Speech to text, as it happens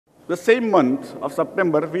the same month of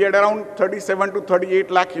September, we had around 37 to 38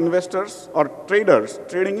 lakh investors or traders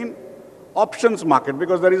trading in options market,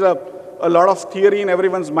 because there is a lot of theory in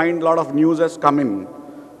everyone's mind, a lot of news has come in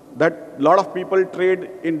that a lot of people trade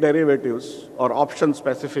in derivatives or options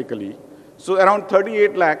specifically. So around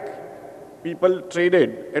 38 lakh people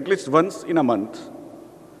traded at least once in a month.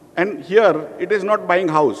 And here it is not buying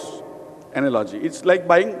house analogy. It's like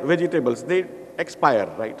buying vegetables. They expire,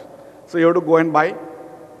 right? So you have to go and buy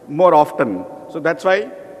more often. So that's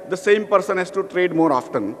why the same person has to trade more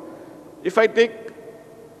often. If I take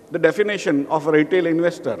the definition of a retail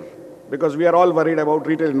investor, because we are all worried about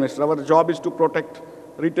retail investors, our job is to protect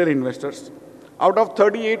retail investors. Out of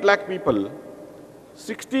 38 lakh people,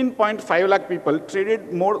 16.5 lakh people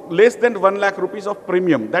traded less than 1 lakh rupees of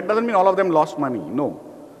premium. That doesn't mean all of them lost money, no.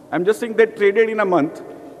 I'm just saying they traded in a month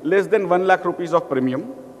less than 1 lakh rupees of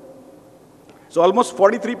premium. So almost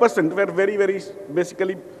 43% were very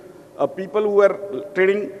basically people who were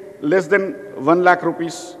trading less than 1 lakh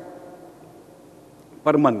rupees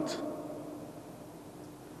per month.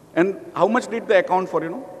 And how much did they account for,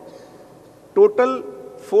 Total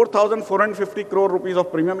 4,450 crore rupees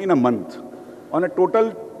of premium in a month on a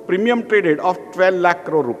total premium traded of 12 lakh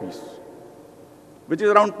crore rupees, which is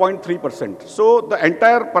around 0.3%. So the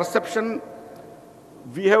entire perception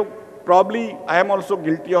we have, probably I am also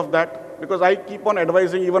guilty of that, because I keep on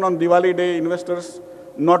advising even on Diwali day investors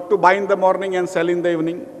not to buy in the morning and sell in the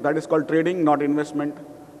evening. That is called trading, not investment.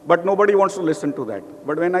 But nobody wants to listen to that.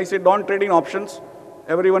 But when I say don't trade in options,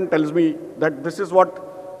 everyone tells me that this is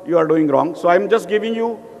what you are doing wrong. So I'm just giving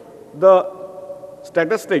you the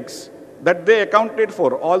statistics that they accounted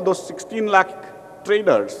for. All those 16 lakh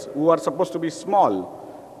traders who are supposed to be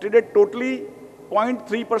small traded totally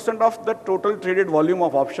 0.3% of the total traded volume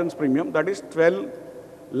of options premium, that is 12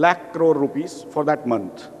 lakh crore rupees for that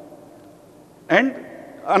month. And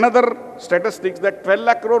another statistics that 12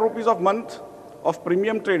 lakh crore rupees of month of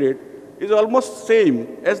premium traded is almost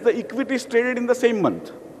same as the equities traded in the same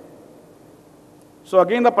month. So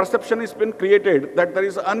again, the perception has been created that there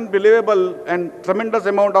is unbelievable and tremendous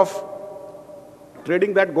amount of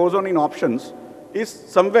trading that goes on in options. Is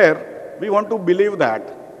somewhere we want to believe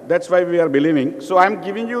that. That's why we are believing. So I'm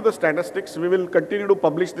giving you the statistics. We will continue to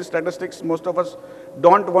publish the statistics. Most of us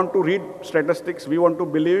don't want to read statistics. We want to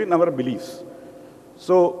believe in our beliefs.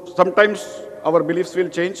 So sometimes our beliefs will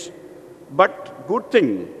change. But good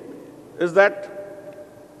thing is that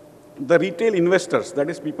the retail investors, that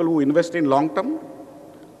is people who invest in long term,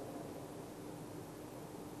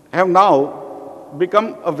 have now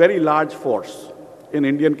become a very large force in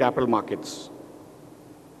Indian capital markets.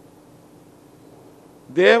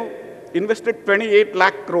 They have invested 28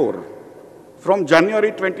 lakh crore from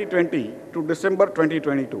January 2020 to December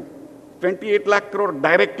 2022. 28 lakh crore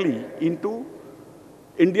directly into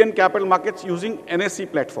Indian capital markets using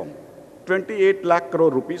NSE platform. 28 lakh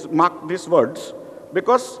crore rupees, mark these words,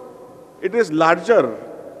 because it is larger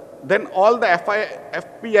than all the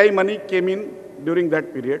FPI money came in during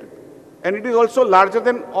that period. And it is also larger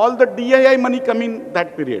than all the DII money come in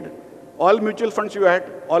that period. All mutual funds you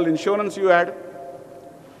add, all insurance you add,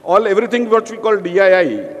 all everything what we call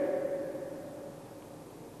DII.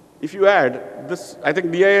 If you add this, I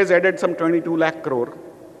think DII has added some 22 lakh crore.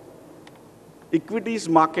 Equities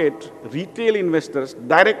market, retail investors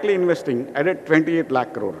directly investing added 28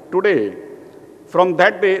 lakh crore. Today, from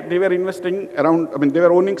that day, they were investing around, they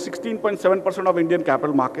were owning 16.7% of Indian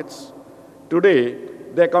capital markets. Today,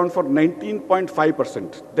 they account for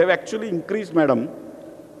 19.5%. They've actually increased, madam,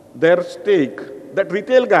 their stake. That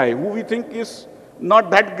retail guy, who we think is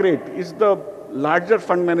not that great, is the larger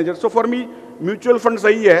fund manager. So for me, mutual fund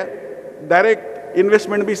sahi hai, direct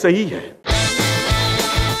investment bhi sahi hai.